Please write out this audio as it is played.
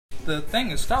the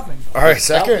thing is stopping. All right,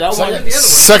 second the other way.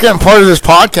 part of this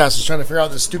podcast is trying to figure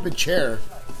out this stupid chair.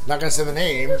 Not going to say the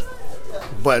name,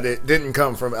 but it didn't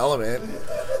come from Element.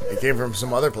 It came from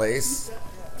some other place.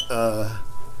 How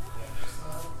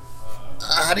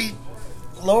do you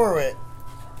lower it?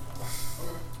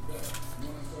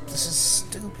 This is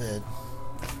stupid.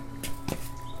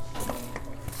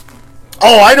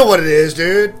 Oh, I know what it is,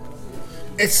 dude.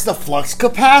 It's the flux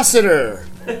capacitor.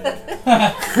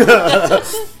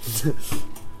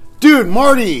 Dude,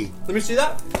 Marty. Let me see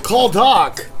that. Call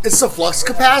Doc. It's the flux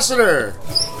capacitor.